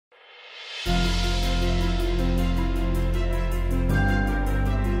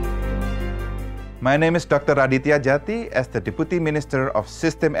My name is Dr. Raditya Jati as the Deputy Minister of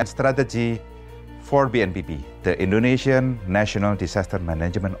System and Strategy for BNPB, the Indonesian National Disaster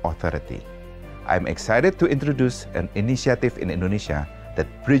Management Authority. I'm excited to introduce an initiative in Indonesia that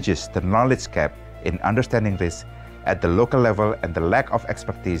bridges the knowledge gap in understanding risk at the local level and the lack of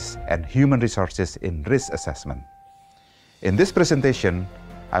expertise and human resources in risk assessment. In this presentation,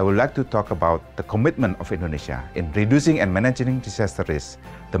 I would like to talk about the commitment of Indonesia in reducing and managing disaster risk,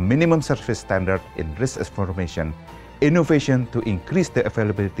 the minimum service standard in risk information, innovation to increase the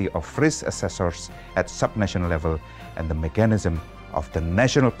availability of risk assessors at subnational level, and the mechanism of the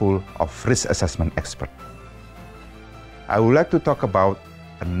national pool of risk assessment experts. I would like to talk about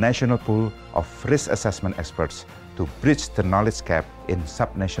a national pool of risk assessment experts to bridge the knowledge gap in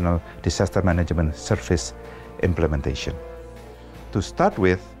subnational disaster management service implementation. To start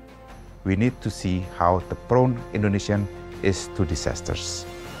with, we need to see how the prone Indonesian is to disasters.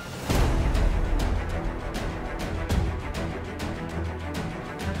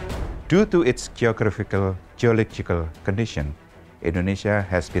 Due to its geographical, geological condition, Indonesia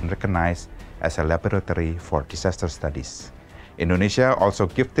has been recognized as a laboratory for disaster studies. Indonesia, also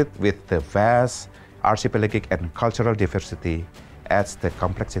gifted with the vast archipelagic and cultural diversity, adds the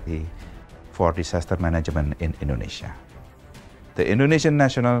complexity for disaster management in Indonesia. The Indonesian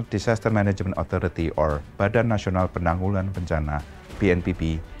National Disaster Management Authority, or Badan Nasional Penanggulangan Bencana,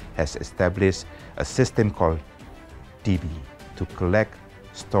 BNPB, has established a system called DB to collect,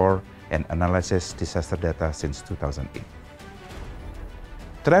 store, and analyze disaster data since 2008.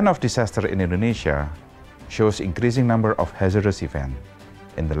 Trend of disaster in Indonesia shows increasing number of hazardous events.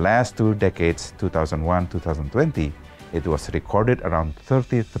 In the last 2 decades, 2001-2020, it was recorded around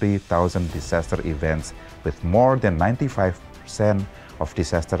 33,000 disaster events, with more than 95% of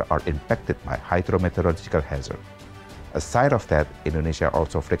disasters are impacted by hydrometeorological hazard. Aside of that, Indonesia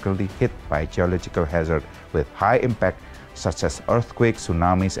also frequently hit by geological hazard with high impact such as earthquakes,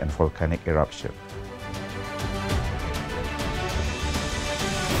 tsunamis, and volcanic eruption.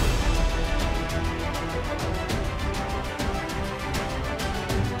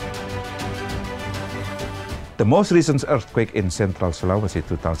 The most recent earthquake in Central Sulawesi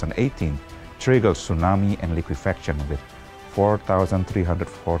 2018 triggered tsunami and liquefaction with 4,340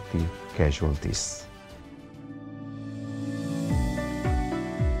 casualties.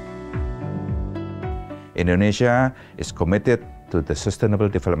 Indonesia is committed to the Sustainable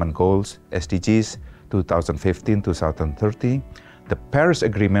Development Goals, SDGs 2015-2030, the Paris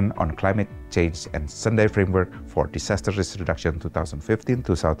Agreement on Climate Change and Sendai Framework for Disaster Risk Reduction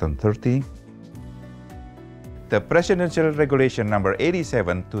 2015-2030, the Presidential Regulation Number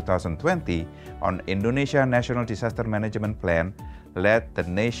 87/2020 on Indonesia National Disaster Management Plan led the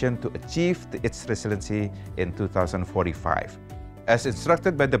nation to achieve its resiliency in 2045. As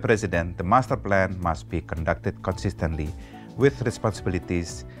instructed by the President, the master plan must be conducted consistently with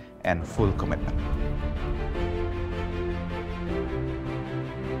responsibilities and full commitment.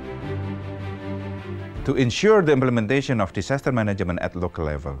 To ensure the implementation of disaster management at local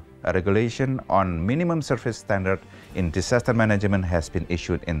level, a regulation on minimum service standard in disaster management has been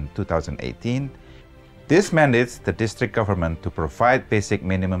issued in 2018. This mandates the district government to provide basic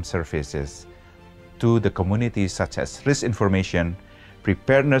minimum services to the communities such as risk information,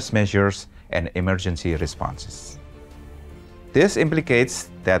 preparedness measures, and emergency responses. This implicates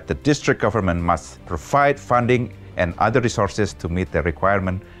that the district government must provide funding and other resources to meet the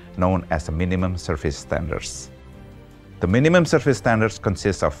requirement known as the minimum service standards. The minimum service standards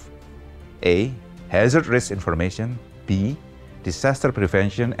consist of A. Hazard risk information, B. Disaster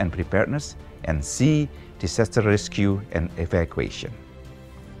prevention and preparedness, and C. Disaster rescue and evacuation.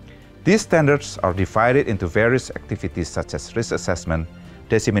 These standards are divided into various activities such as risk assessment,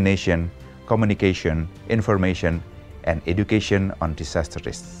 dissemination, communication, information, and education on disaster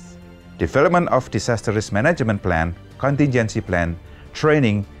risks. Development of disaster risk management plan, contingency plan,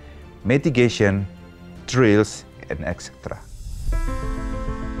 training, mitigation, drills, and etc.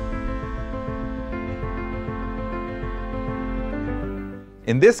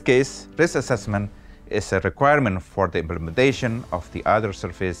 In this case, risk assessment is a requirement for the implementation of the other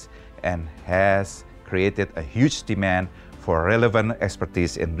service and has created a huge demand for relevant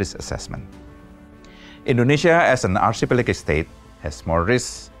expertise in risk assessment. Indonesia, as an archipelagic state, has more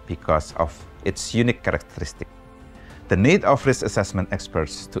risks because of its unique characteristic. The need of risk assessment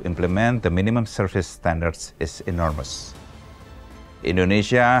experts to implement the minimum service standards is enormous.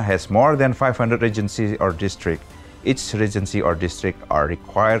 Indonesia has more than 500 regencies or districts. Each regency or district are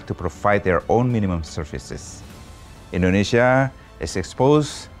required to provide their own minimum services. Indonesia is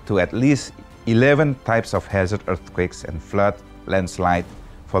exposed to at least 11 types of hazard earthquakes and flood, landslide,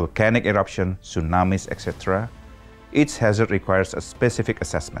 volcanic eruption, tsunamis, etc., each hazard requires a specific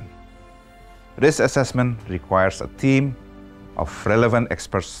assessment. Risk assessment requires a team of relevant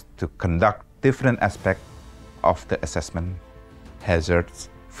experts to conduct different aspects of the assessment: hazards,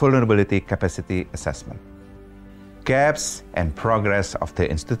 vulnerability, capacity assessment. Gaps and progress of the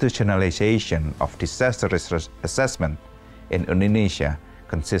institutionalization of disaster risk assessment in Indonesia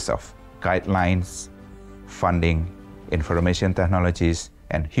consists of guidelines, funding, information technologies,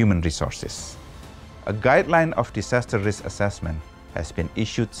 and human resources. A guideline of disaster risk assessment has been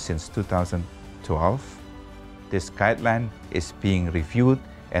issued since 2012. This guideline is being reviewed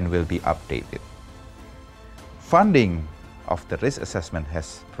and will be updated. Funding of the risk assessment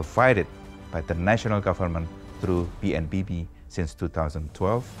has provided by the national government through BNPB since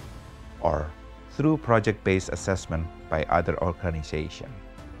 2012 or through project-based assessment by other organizations.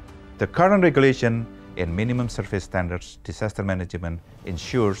 The current regulation in minimum service standards disaster management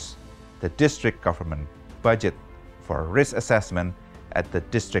ensures the district government budget for risk assessment at the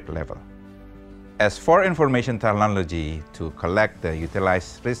district level. As for information technology to collect the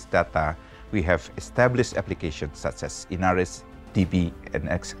utilized risk data, we have established applications such as INARIS, DB, and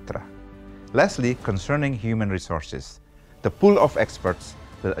etc. Lastly, concerning human resources, the pool of experts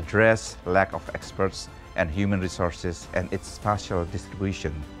will address lack of experts and human resources and its spatial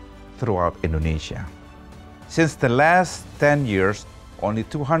distribution throughout Indonesia. Since the last 10 years, only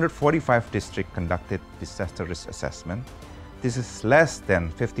 245 districts conducted disaster risk assessment. This is less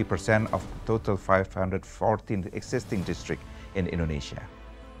than 50% of the total 514 existing districts in Indonesia.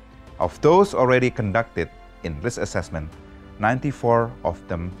 Of those already conducted in risk assessment, 94 of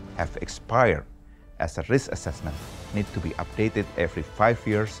them have expired, as a risk assessment need to be updated every 5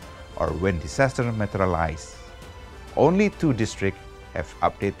 years or when disaster materializes. Only 2 districts have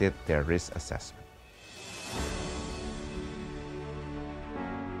updated their risk assessment.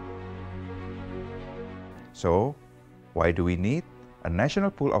 So, why do we need a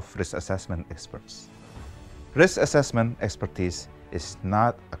national pool of risk assessment experts? Risk assessment expertise is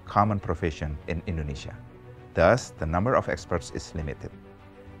not a common profession in Indonesia. Thus, the number of experts is limited.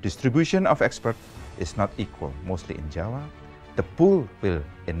 Distribution of experts is not equal, mostly in Java. The pool will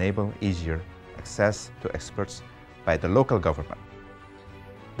enable easier access to experts by the local government.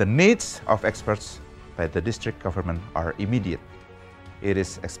 The needs of experts by the district government are immediate. It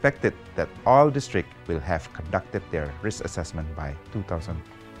is expected that all districts will have conducted their risk assessment by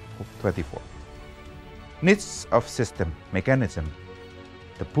 2024. Needs of system mechanism,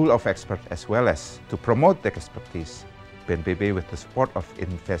 the pool of experts, as well as to promote the expertise, BNPB with the support of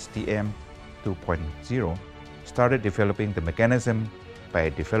InvestTM 2.0 started developing the mechanism by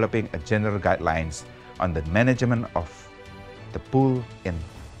developing a general guidelines on the management of the pool in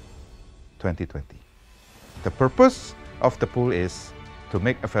 2020. The purpose of the pool is to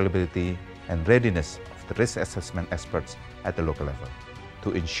make availability and readiness of the risk assessment experts at the local level,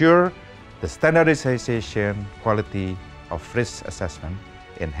 to ensure the standardization quality of risk assessment,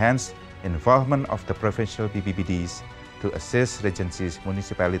 enhance involvement of the provincial BBBDs to assist regencies,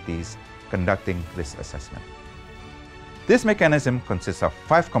 municipalities conducting risk assessment. This mechanism consists of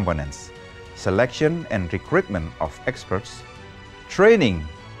 5 components: selection and recruitment of experts, training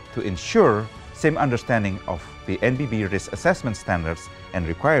to ensure same understanding of the BNPB risk assessment standards and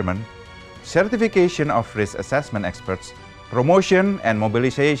requirement, certification of risk assessment experts, promotion and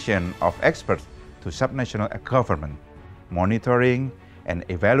mobilization of experts to subnational government, monitoring and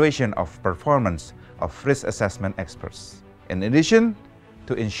evaluation of performance of risk assessment experts. In addition,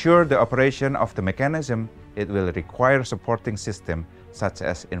 to ensure the operation of the mechanism, it will require supporting systems such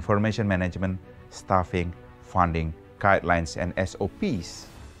as information management, staffing, funding, guidelines, and SOPs.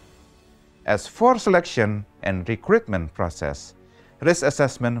 As for selection and recruitment process, risk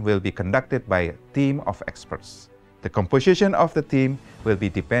assessment will be conducted by a team of experts. The composition of the team will be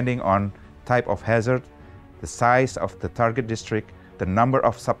depending on type of hazard, the size of the target district, the number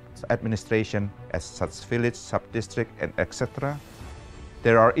of sub-administration as such village, sub-district, and etc.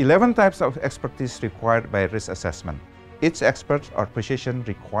 There are 11 types of expertise required by risk assessment. Each expert or position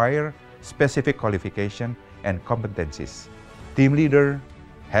require specific qualification and competencies. Team leader,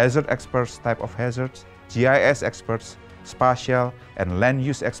 hazard experts, type of hazards, GIS experts, spatial and land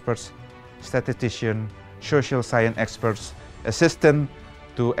use experts, statistician, social science experts, assistant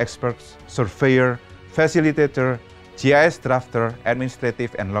to experts, surveyor, facilitator, GIS drafter,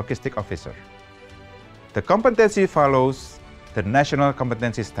 administrative and logistic officer. The competency follows the national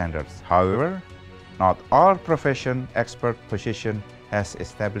competency standards. However, not all profession expert position has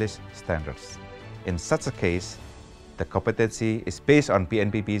established standards. In such a case, the competency is based on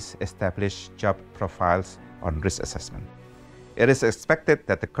BNPB's established job profiles on risk assessment. It is expected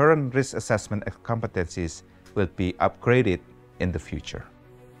that the current risk assessment competencies will be upgraded in the future.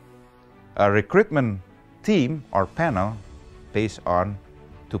 A recruitment team or panel based on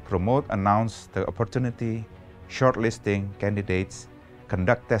to promote, announce the opportunity, shortlisting candidates,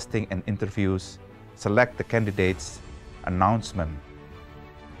 conduct testing and interviews, select the candidates, announcement.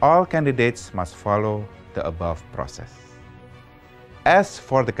 All candidates must follow the above process. As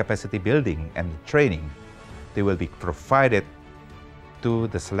for the capacity building and training, they will be provided to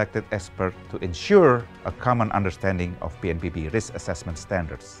the selected expert to ensure a common understanding of BNPB risk assessment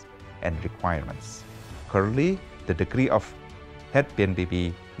standards and requirements. Currently, the degree of Head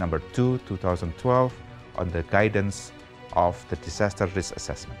BNPB number 2, 2012 on the guidance of the disaster risk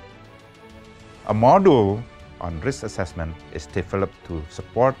assessment. A module on risk assessment is developed to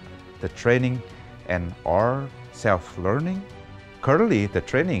support the training and or self-learning. Currently, the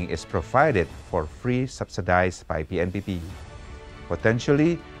training is provided for free, subsidized by BNPB.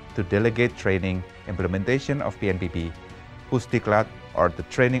 Potentially, to delegate training, implementation of BNPB, Pusdiklat, or the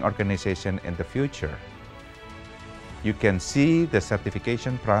training organization in the future. You can see the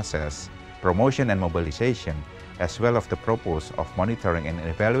certification process, promotion and mobilization, as well as the purpose of monitoring and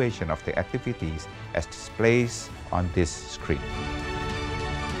evaluation of the activities as displayed on this screen.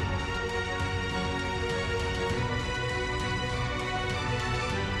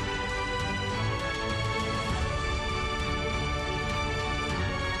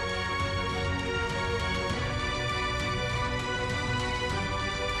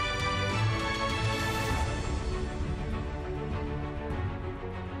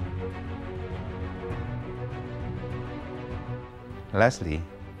 Lastly,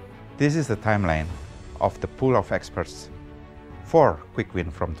 this is the timeline of the pool of experts for Quick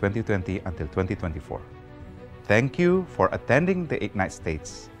Win from 2020 until 2024. Thank you for attending the Ignite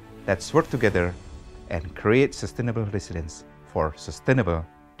States. Let's work together and create sustainable resilience for sustainable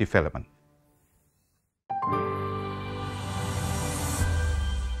development.